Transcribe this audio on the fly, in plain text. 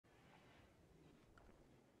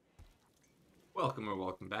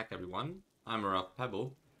Welcome back, everyone. I'm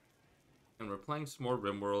Pebble, and we're playing some more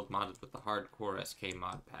RimWorld modded with the hardcore SK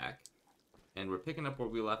mod pack. And we're picking up where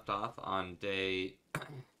we left off on day,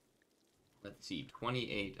 let's see,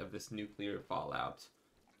 28 of this nuclear fallout.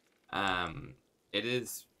 It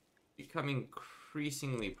is becoming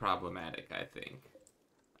increasingly problematic, I think.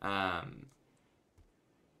 But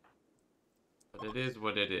it is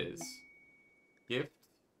what it is. Gift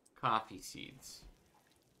coffee seeds.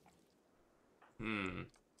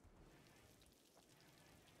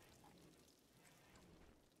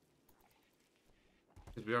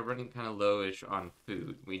 Because we are running kind of lowish on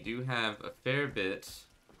food. We do have a fair bit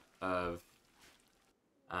of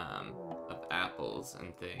apples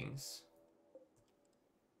and things.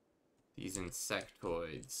 These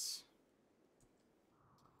insectoids.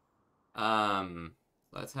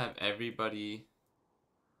 Let's have everybody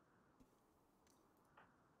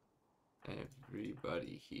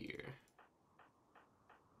here.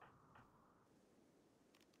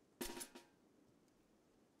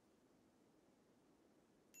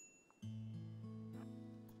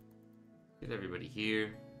 Get everybody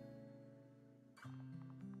here.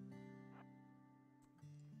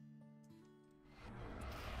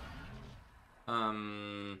 I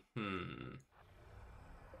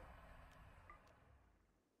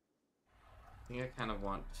think I kind of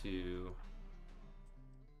want to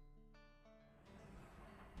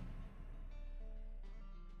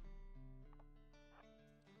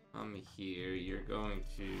come here. You're going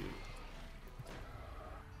to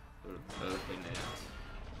sort of open it.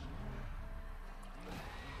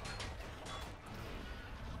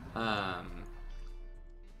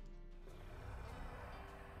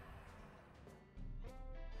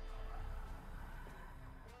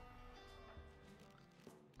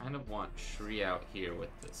 Kind of want Shri out here with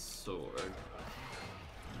the sword.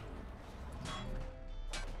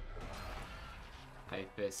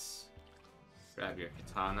 Hypus, grab your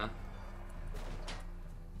katana.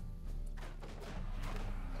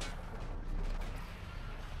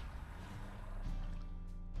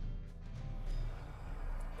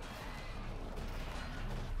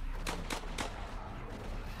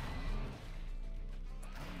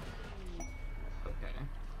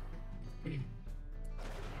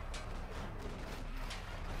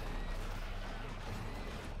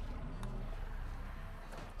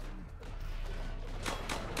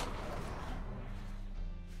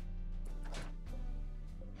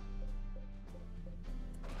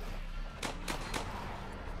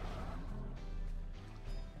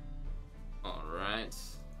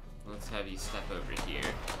 Let's have you step over here.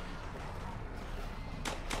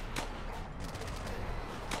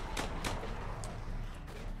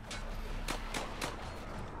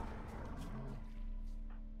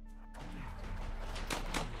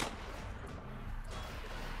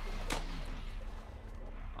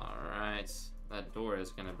 Alright, that door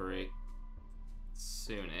is gonna break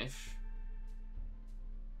soonish.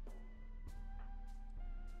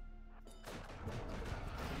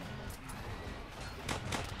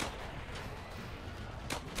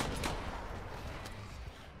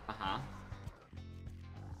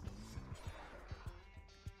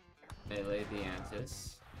 Melee the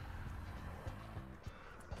Antis.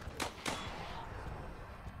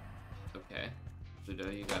 Okay. Pluto,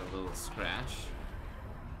 you got a little scratch.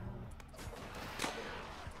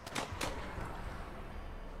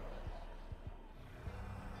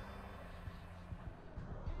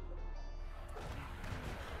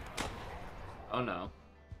 Oh no.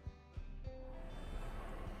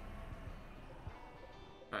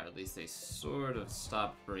 Alright, at least they sort of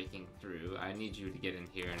stopped breaking through. I need you to get in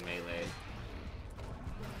here in melee.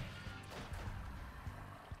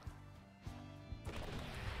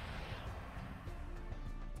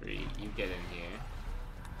 Three, you get in here.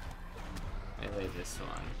 Melee this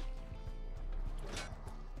one.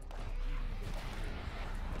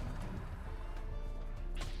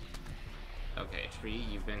 Okay, Tree,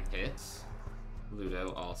 you've been hit.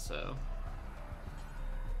 Ludo also.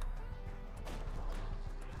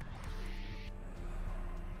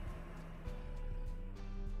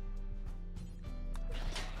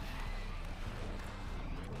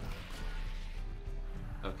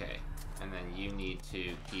 Okay, and then you need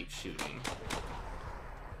to keep shooting.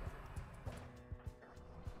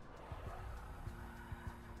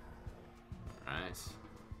 Right.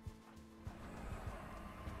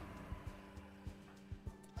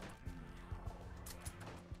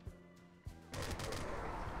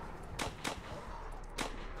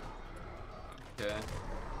 Okay.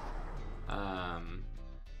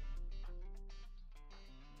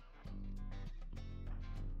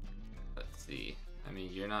 Let's see. I mean,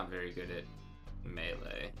 you're not very good at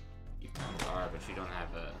melee. You are, but you don't have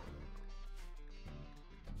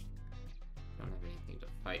anything to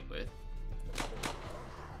fight with.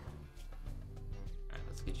 Alright,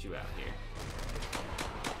 let's get you out here.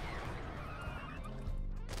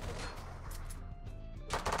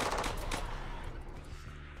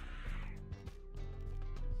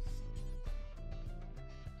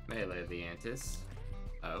 Melee the Antis.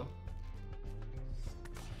 Oh.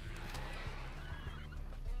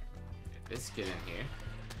 Let's get in here.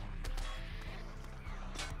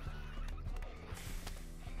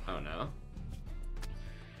 Oh no.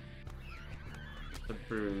 The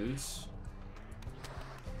bruise.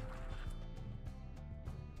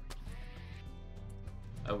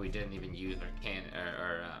 Oh, we didn't even use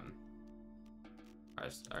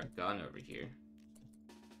our gun over here.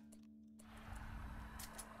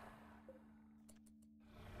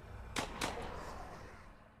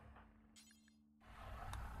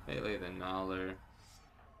 Melee the Gnaller.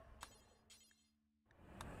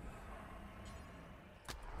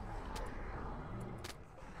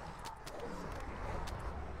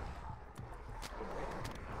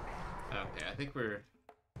 Okay, I think we're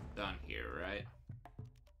done here, right?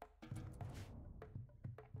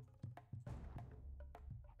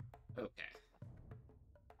 Okay.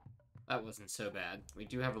 That wasn't so bad. We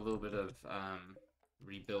do have a little bit of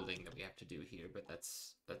rebuilding that we have to do here, but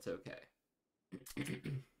that's okay.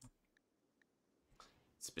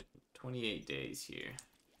 It's been 28 days here.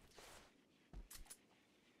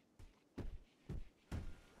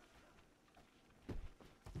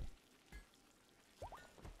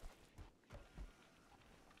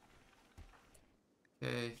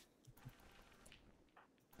 Okay.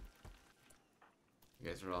 You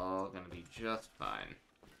guys are all gonna be just fine.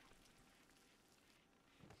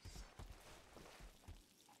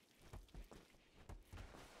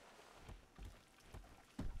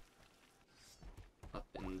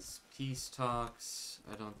 Weapons peace talks.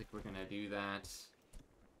 I don't think we're gonna do that.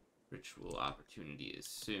 Ritual opportunity is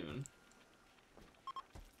soon.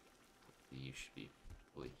 You should be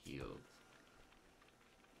fully healed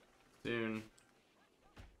soon.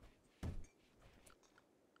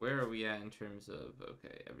 Where are we at in terms of,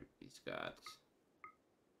 okay, everybody's got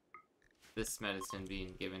this medicine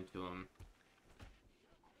being given to them.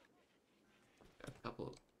 Got a couple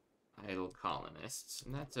of idle colonists,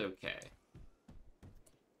 and that's okay.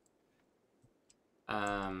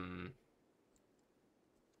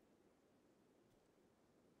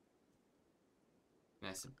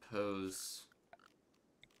 I suppose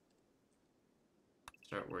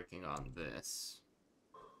start working on this.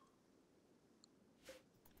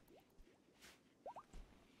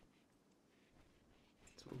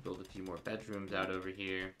 So we'll build a few more bedrooms out over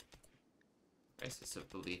here. Crisis of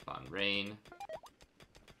belief on rain.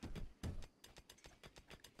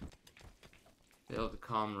 Failed to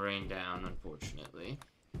calm rain down, unfortunately.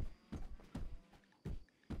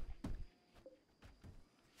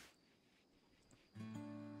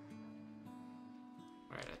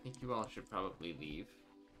 Alright, I think you all should probably leave.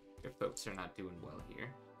 Your folks are not doing well here.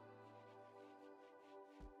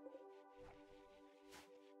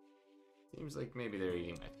 Seems like maybe they're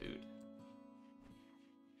eating my food.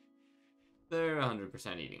 They're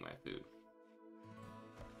 100% eating my food.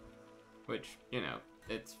 Which, you know,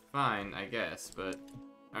 it's fine, I guess, but...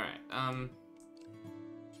 Alright,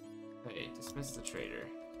 hey, dismiss the traitor.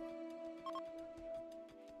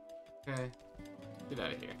 Okay, get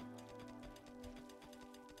out of here.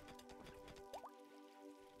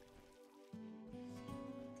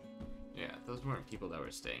 Yeah, those weren't people that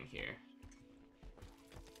were staying here.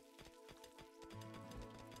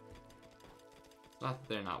 It's not that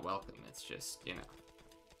they're not welcome, it's just, you know.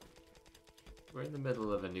 We're in the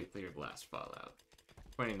middle of a nuclear blast fallout.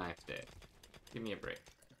 29th day. Give me a break.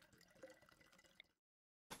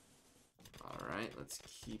 Alright, let's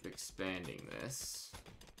keep expanding this.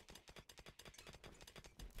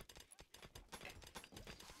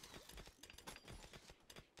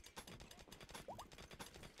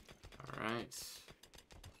 Alright.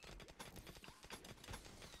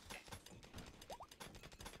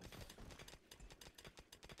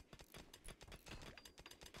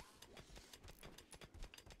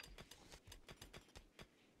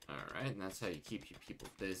 Alright, and that's how you keep your people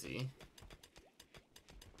busy.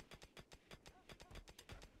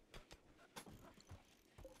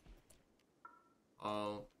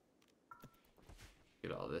 I'll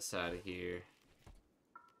get all this out of here.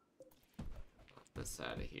 This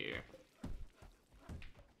out of here.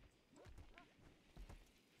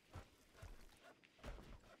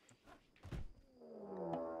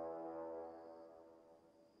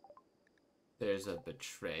 There's a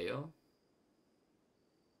betrayal.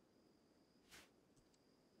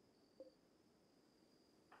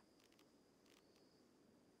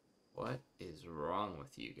 What is wrong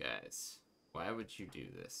with you guys? Why would you do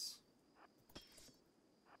this?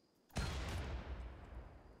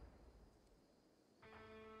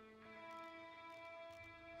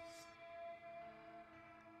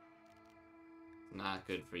 Not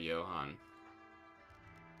good for Johan.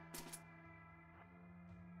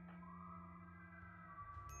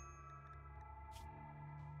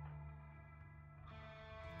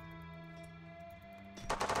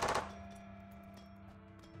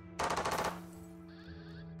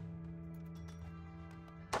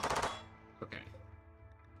 Okay.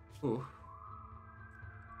 Ooh.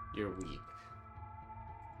 You're weak.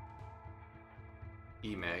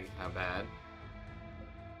 E-Meg, how bad?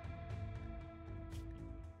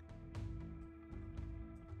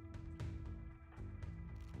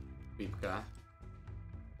 Vipka,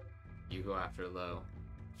 you go after low.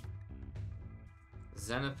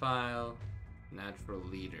 Xenophile, natural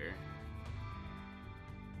leader.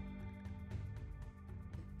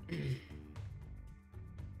 I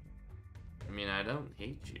mean, I don't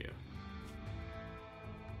hate you.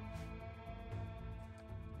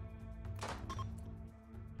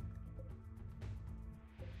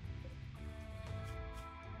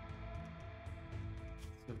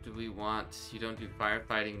 So do we want... You don't do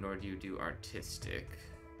firefighting, nor do you do artistic.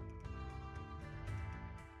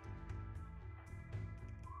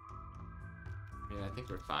 I mean, I think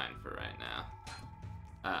we're fine for right now.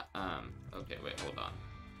 Okay, wait, hold on.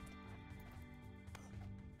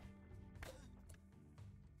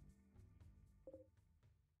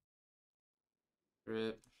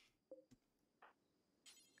 Rip.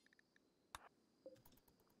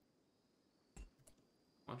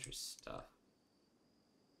 Want your stuff.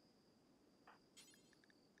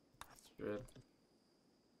 Strip.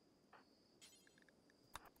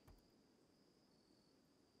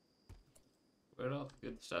 Where'd all the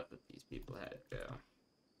good stuff that these people had go?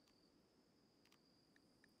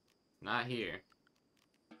 Not here.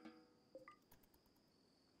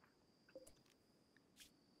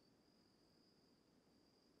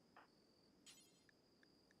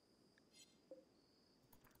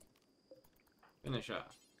 Finish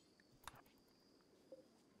off.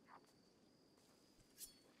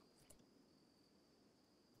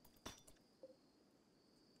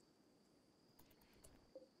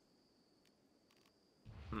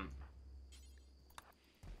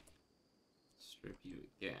 Strip you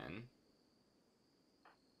again.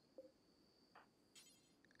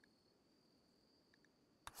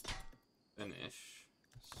 Finish.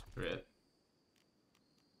 Strip.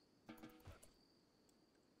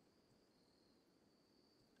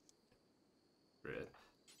 Strip.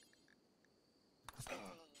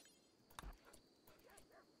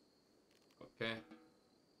 Okay.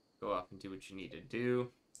 Go off and do what you need to do.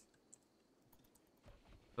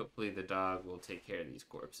 Hopefully the dog will take care of these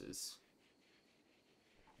corpses.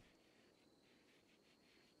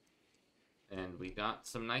 And we got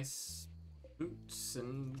some nice boots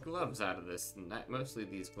and gloves out of this. Mostly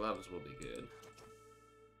these gloves will be good.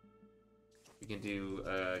 We can do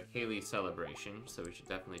a Kaylee celebration, so we should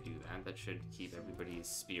definitely do that. That should keep everybody's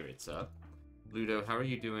spirits up. Ludo, how are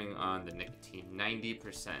you doing on the nicotine?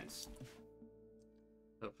 90%.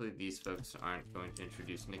 Hopefully these folks aren't going to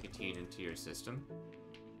introduce nicotine into your system.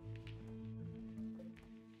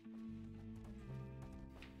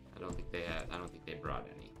 I don't think they have. I don't think they brought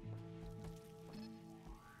any.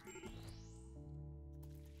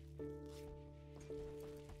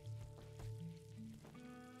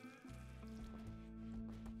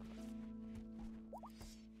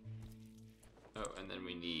 Oh, and then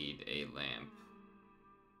we need a lamp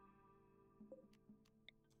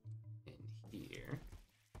in here.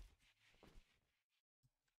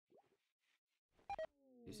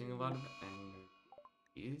 Using a lot of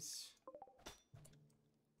energies.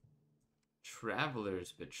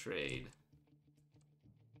 Travelers betrayed.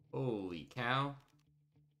 Holy cow.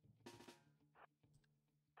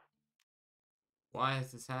 Why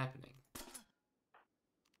is this happening?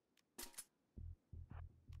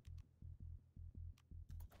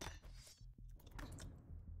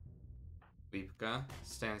 Vipka,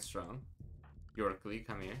 stand strong. Yorkley,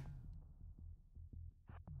 come here.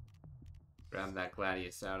 Grab that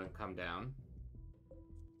Gladius out and come down.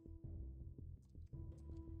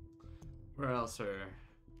 Where else are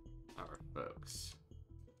our folks?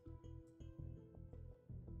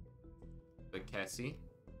 The Kessie.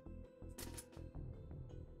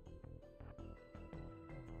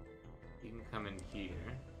 You can come in here.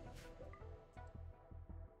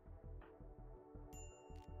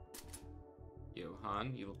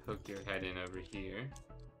 Johan, you'll poke your head in over here.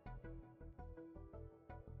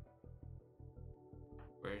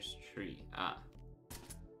 Where's Tree? Ah.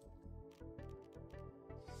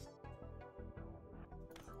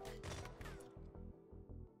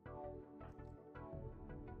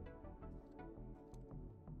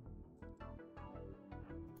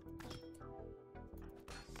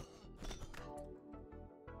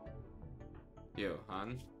 Yo,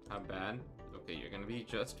 hon, how bad? Okay, you're gonna be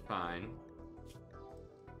just fine.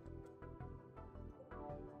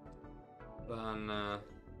 But none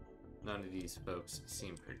of these folks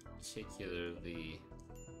seem particularly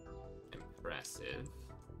impressive.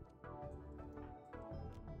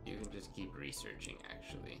 You can just keep researching,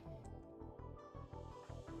 actually.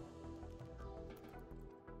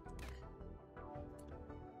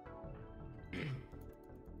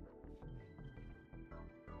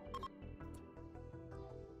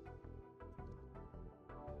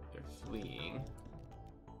 They're fleeing.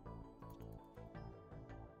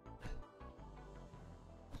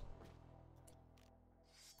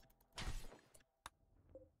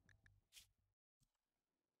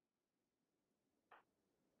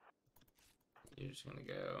 You're just gonna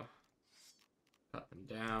go up and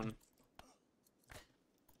down.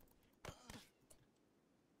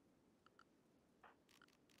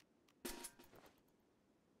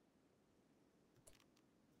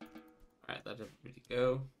 Alright, let everybody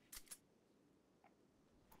go.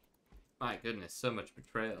 My goodness, so much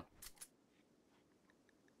betrayal.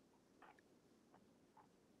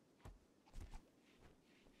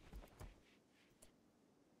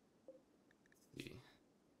 Let's see.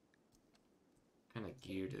 What kind of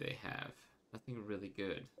gear do they have? Nothing really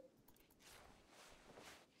good.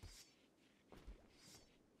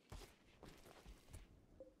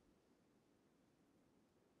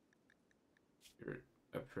 You're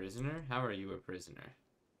a prisoner? How are you a prisoner?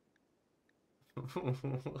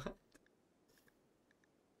 What?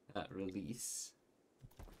 Release.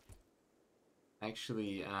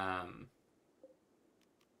 Actually,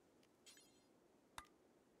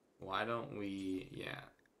 why don't we,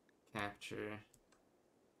 capture,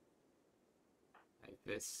 like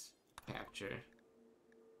this, capture,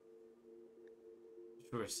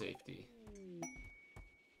 sure safety.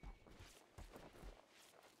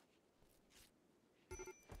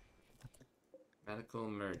 Medical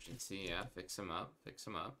emergency, yeah, fix him up, fix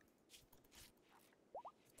him up.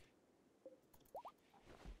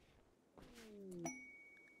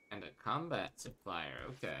 And a combat supplier,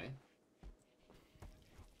 okay.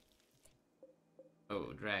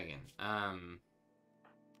 Oh, dragon.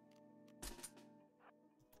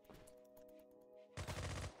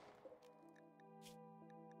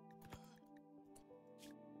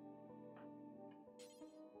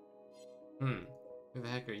 Who the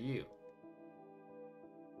heck are you?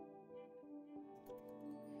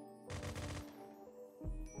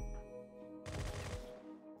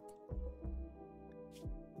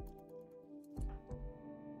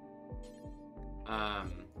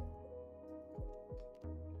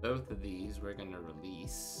 Both of these we're gonna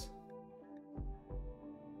release.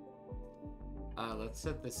 Let's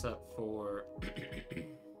set this up for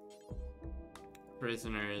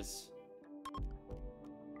prisoners,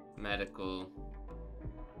 medical,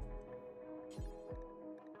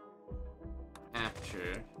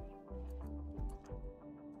 capture,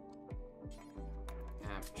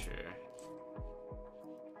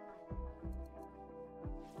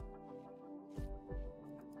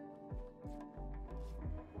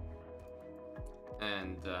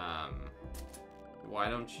 and why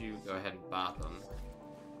don't you go ahead and bop them?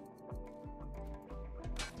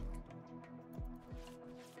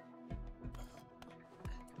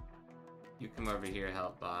 You come over here,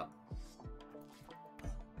 help bop.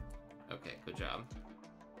 Okay, good job.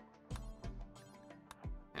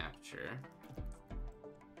 Capture.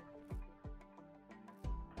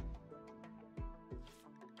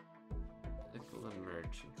 Medical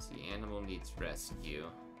emergency. Animal needs rescue.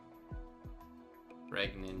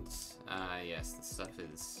 Pregnant. Yes, the stuff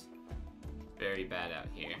is very bad out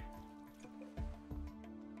here.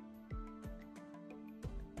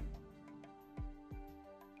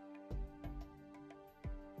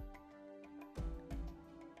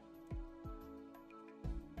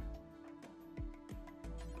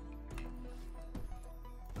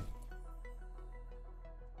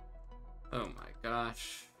 Oh my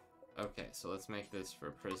gosh. Okay, so let's make this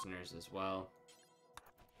for prisoners as well.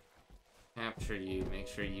 Capture you, make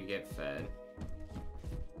sure you get fed.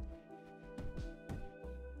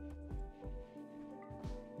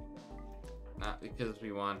 Not because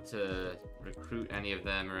we want to recruit any of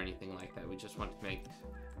them or anything like that, we just want to make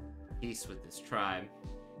peace with this tribe.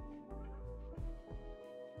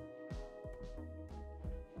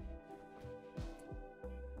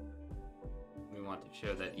 We want to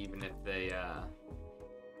show that even if they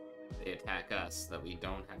attack us, that we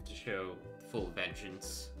don't have to show full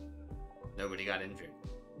vengeance. Nobody got injured.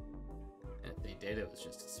 And if they did, it was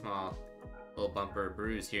just a small little bumper or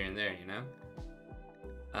bruise here and there, you know?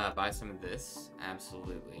 Buy some of this,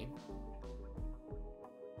 absolutely.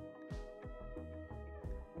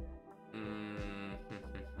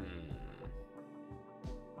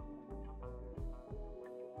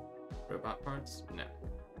 Robot parts? No.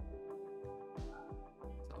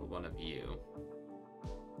 It's all one of you.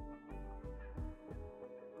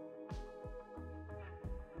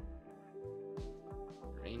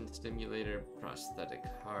 Brain stimulator, prosthetic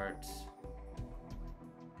heart.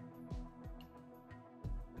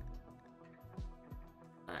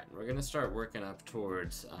 Alright, we're gonna start working up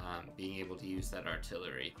towards being able to use that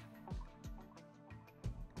artillery.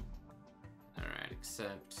 Alright,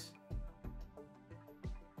 accept.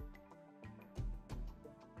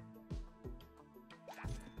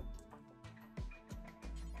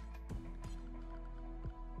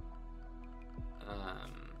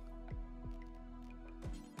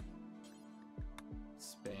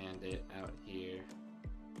 Expand it out here.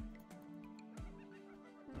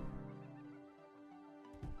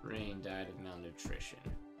 Rain died of malnutrition.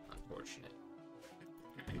 Unfortunate.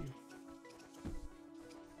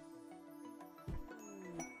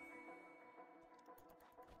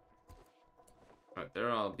 But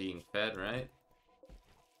they're all being fed, right?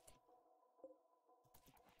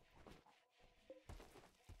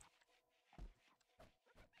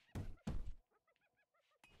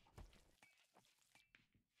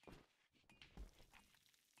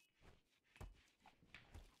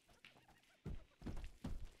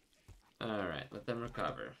 Alright, let them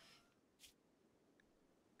recover.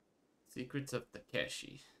 Secrets of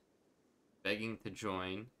Takeshi. Begging to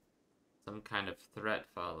join. Some kind of threat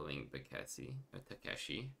following Takeshi.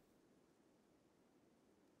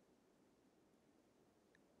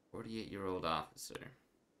 48-year-old officer.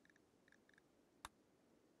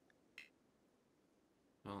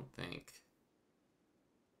 I don't think.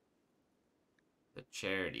 The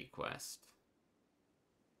charity quest.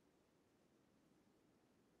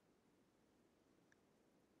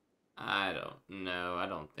 I don't know. I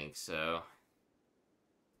don't think so.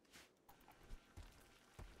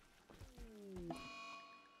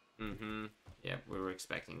 Yep, we were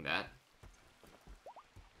expecting that.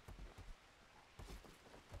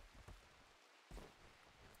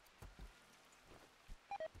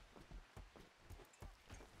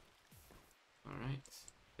 Alright.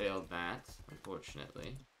 Failed that,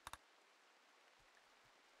 unfortunately.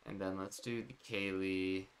 And then let's do the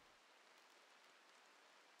Kaylee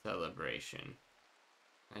celebration.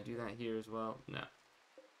 Can I do that here as well? No.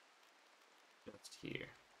 Just here.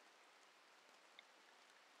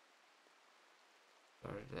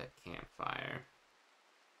 Started that campfire.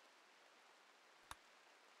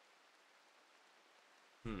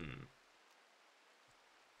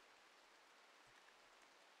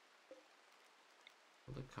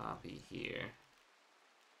 Put a copy here.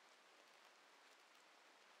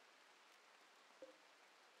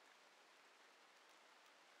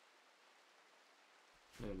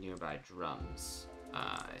 No nearby drums.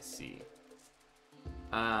 Ah, I see.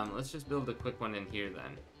 Let's just build a quick one in here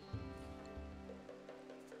then.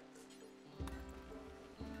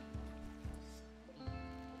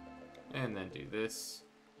 And then do this.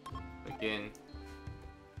 Again.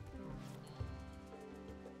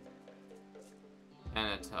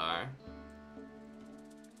 Anatar.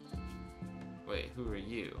 Wait, who are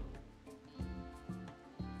you?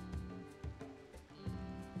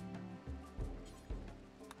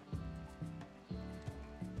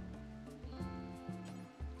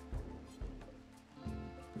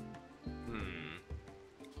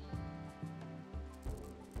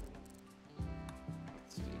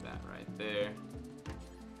 Let's do that right there.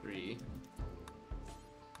 3.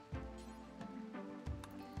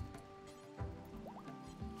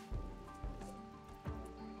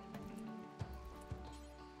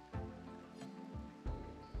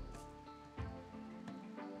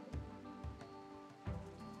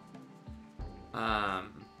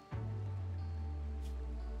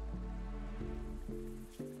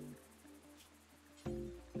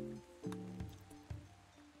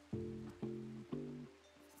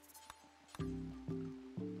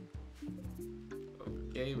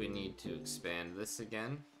 Okay, we need to expand this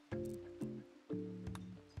again.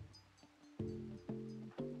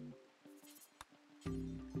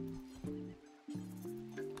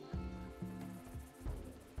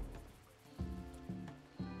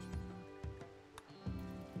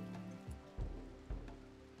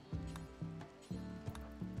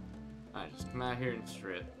 Alright, just come out here and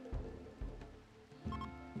strip.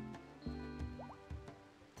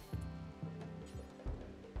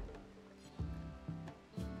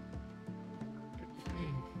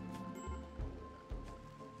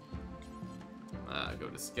 Go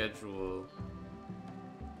to schedule.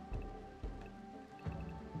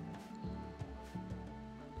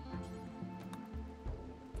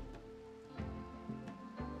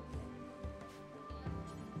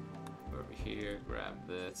 Over here, grab Grab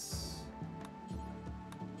this.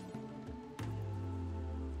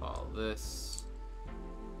 All this.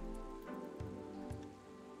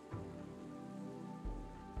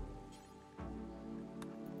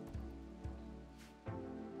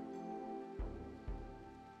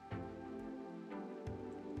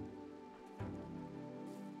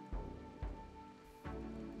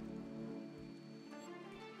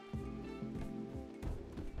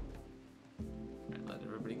 Let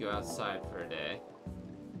everybody go outside for a day.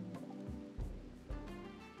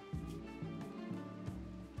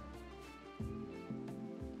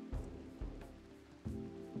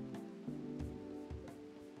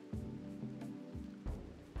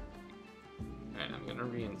 Alright, I'm gonna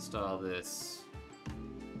reinstall this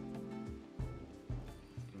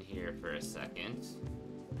in here for a second.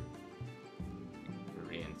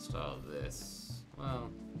 Reinstall this. Well,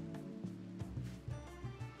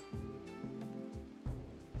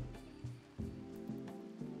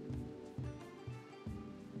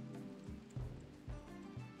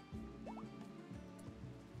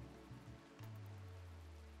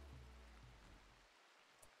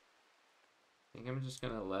 I think I'm just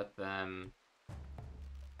gonna let them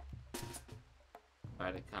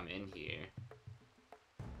try to come in here.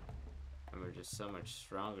 And we're just so much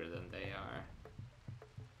stronger than they are.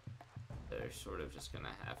 They're sort of just gonna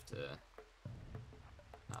have to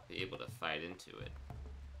not be able to fight into it.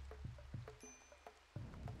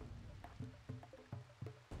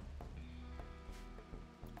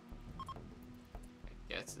 I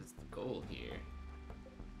guess it's the goal here.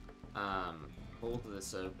 Hold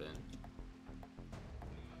this open.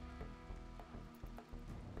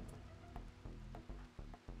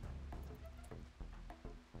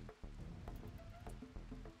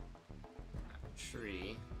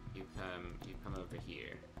 Tree, you come over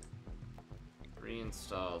here.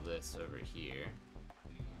 Reinstall this over here.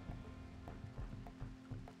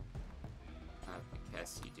 I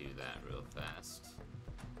guess you do that real fast.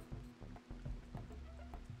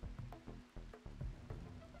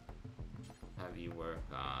 Have you work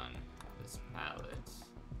on this pallet.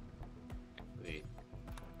 Actually,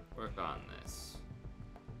 work on this.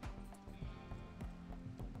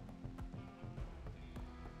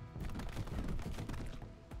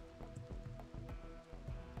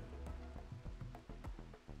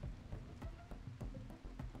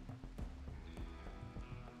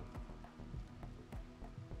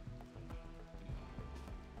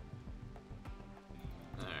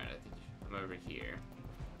 Over here.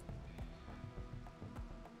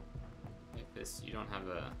 Like this, you don't have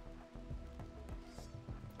a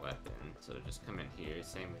weapon, so just come in here.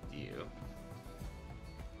 Same with you.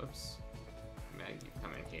 Whoops. Meg, you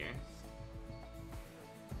come in here.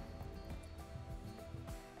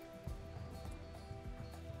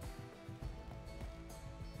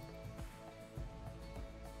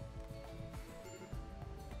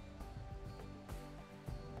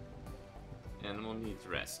 Animal needs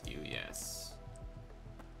rescue, yes.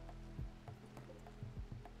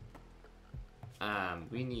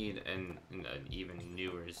 We need an even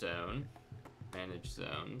newer zone. Manage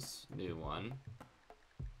zones, new one.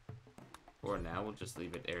 For now, we'll just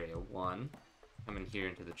leave it area 1. Come in here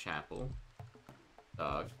into the chapel.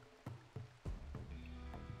 Dog.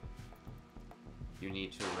 You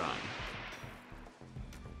need to run.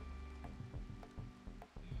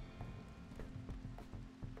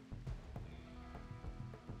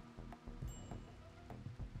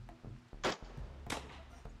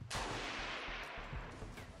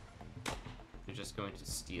 You're just going to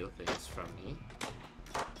steal things from me.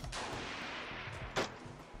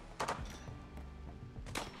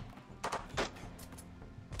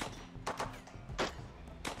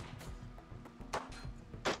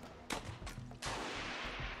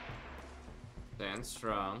 Stand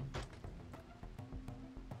strong.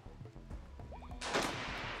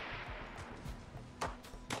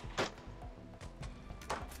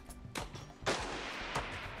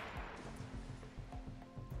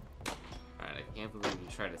 Can't believe you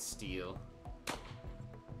try to steal.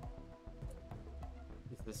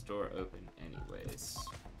 Is this door open anyways?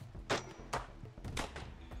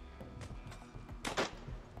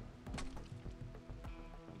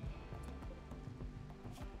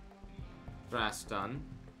 Brass done.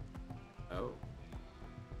 Oh.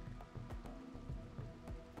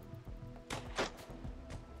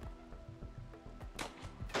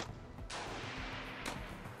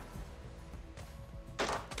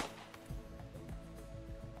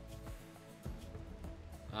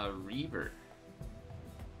 Reaver.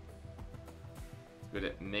 Good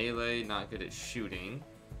at melee, not good at shooting.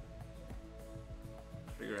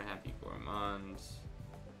 Trigger Happy Gourmand.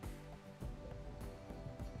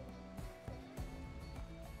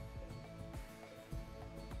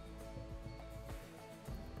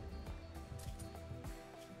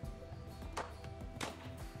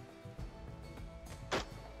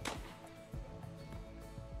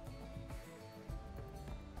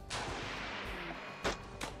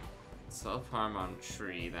 Self-harm on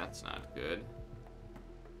tree, that's not good.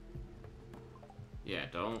 Yeah,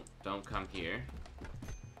 don't come here.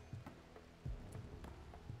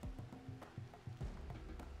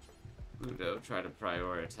 Udo, try to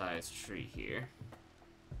prioritize tree here.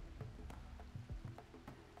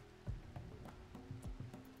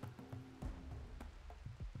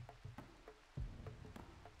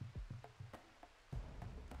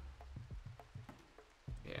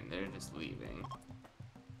 Yeah, and they're just leaving.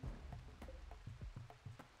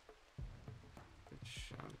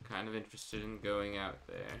 Which I'm kind of interested in going out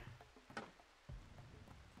there.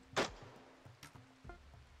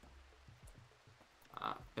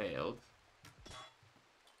 Ah, failed.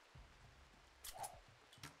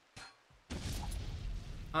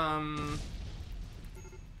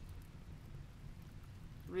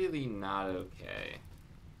 Really not okay.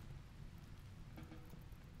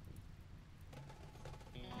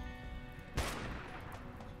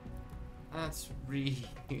 That's really,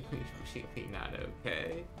 really not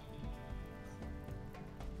okay.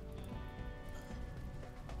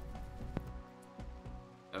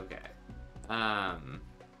 Okay.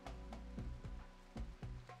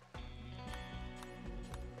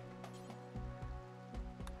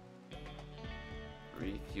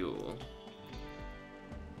 Refuel.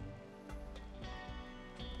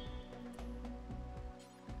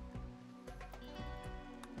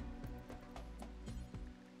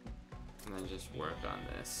 And then just work on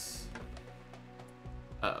this.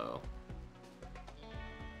 Uh-oh.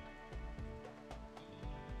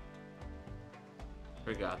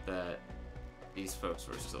 Forgot that these folks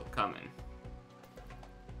were still coming.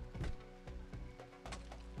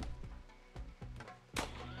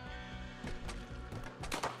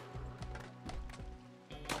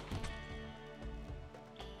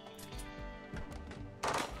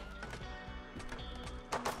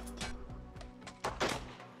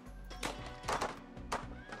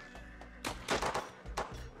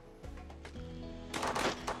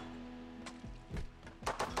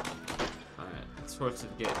 Sorts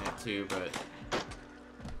of getting it too, but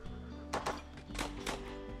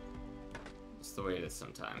it's the way it is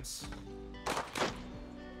sometimes.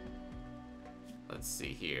 Let's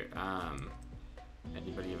see here.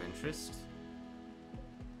 Anybody of interest?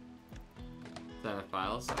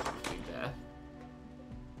 Xenophiles, I can complete that.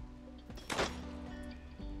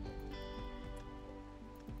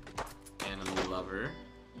 Animal lover.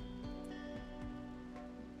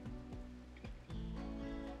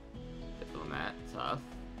 Diplomat, tough.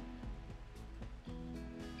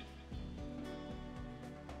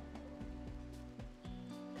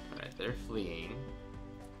 Alright, they're fleeing.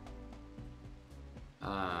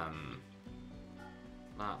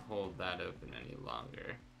 Not hold that open any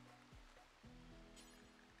longer.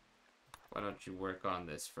 Why don't you work on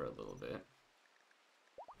this for a little bit?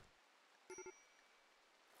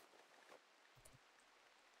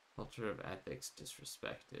 Culture of ethics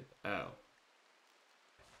disrespected. Oh.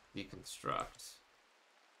 Deconstruct.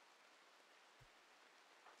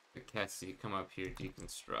 Cassie, come up here,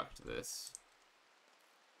 deconstruct this.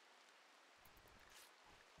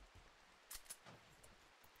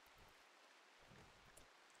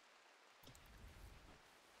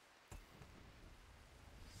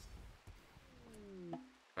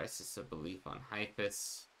 Crisis of belief on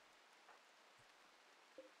Hyphus.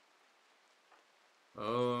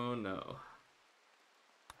 Oh no.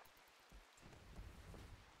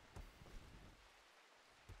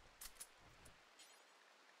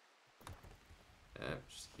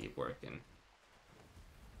 Just keep working.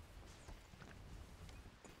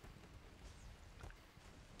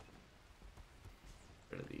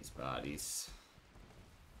 Rid of these bodies.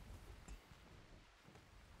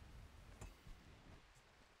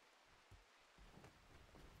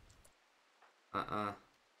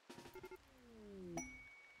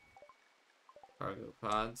 Cargo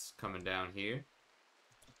pods coming down here.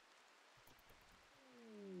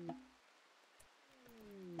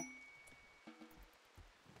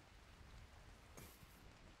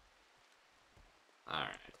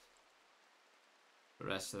 Alright. The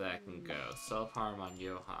rest of that can go. Self-harm on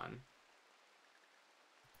Johan.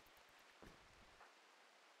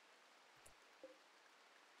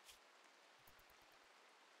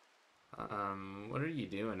 What are you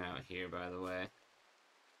doing out here, by the way?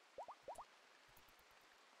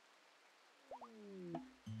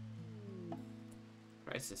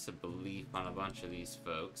 Crisis of belief on a bunch of these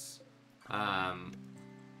folks.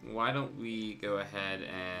 Why don't we go ahead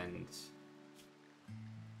and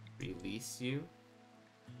release you?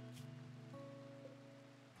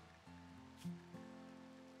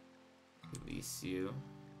 Release you.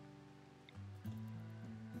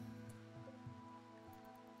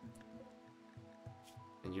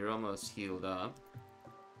 And you're almost healed up.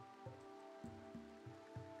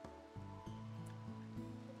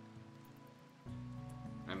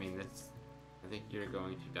 I mean, that's... I think you're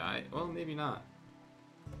going to die. Well, maybe not.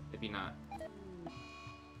 Maybe not.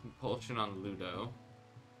 Compulsion on Ludo.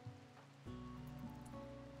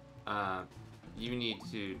 You need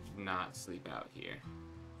to not sleep out here.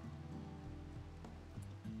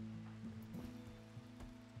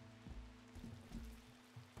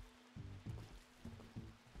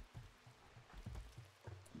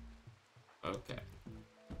 Okay.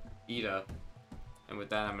 Eat up. And with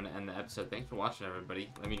that, I'm going to end the episode. Thanks for watching, everybody.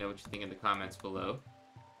 Let me know what you think in the comments below.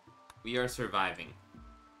 We are surviving.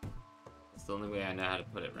 It's the only way I know how to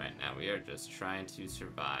put it right now. We are just trying to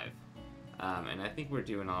survive. And I think we're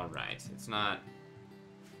doing all right. It's not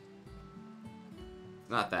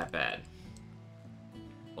that bad,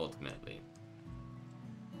 ultimately.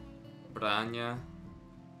 Branya,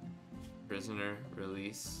 prisoner,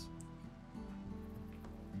 release.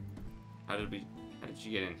 How did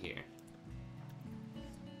you get in here?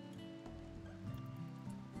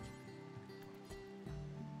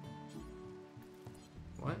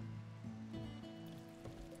 What?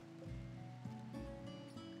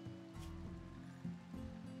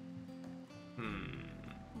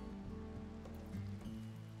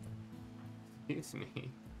 Excuse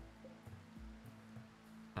me.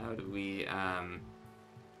 How do we,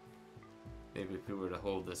 maybe if we were to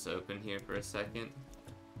hold this open here for a second.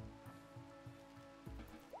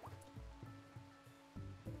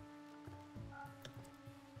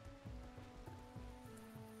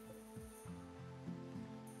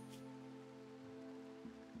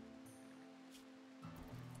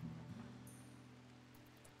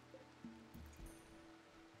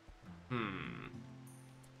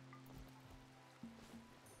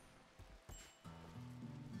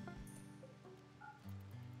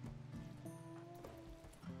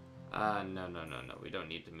 No. We don't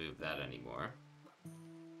need to move that anymore.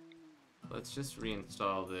 Let's just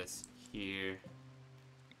reinstall this here.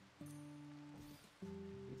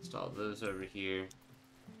 Install those over here.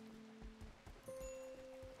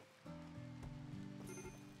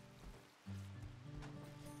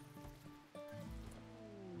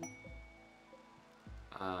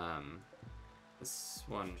 This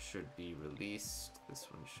one should be released. This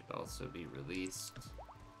one should also be released.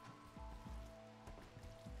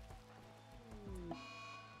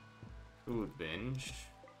 Food binge.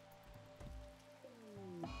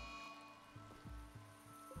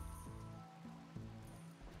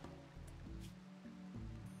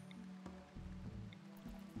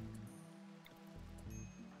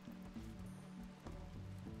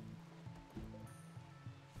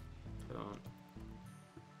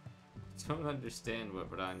 Don't understand what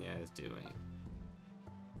Branya is doing.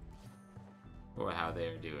 Or how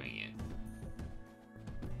they're doing it.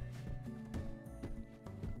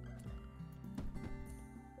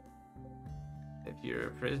 If you're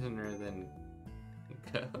a prisoner, then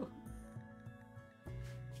go.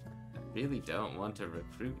 I really don't want to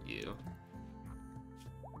recruit you.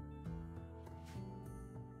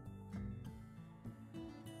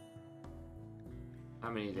 How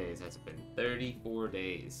many days has it been? 34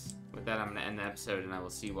 days. With that, I'm going to end the episode, and I will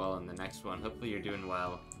see you all in the next one. Hopefully you're doing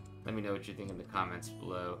well. Let me know what you think in the comments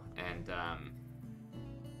below. And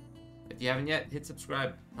if you haven't yet, hit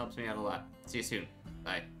subscribe. Helps me out a lot. See you soon.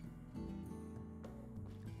 Bye.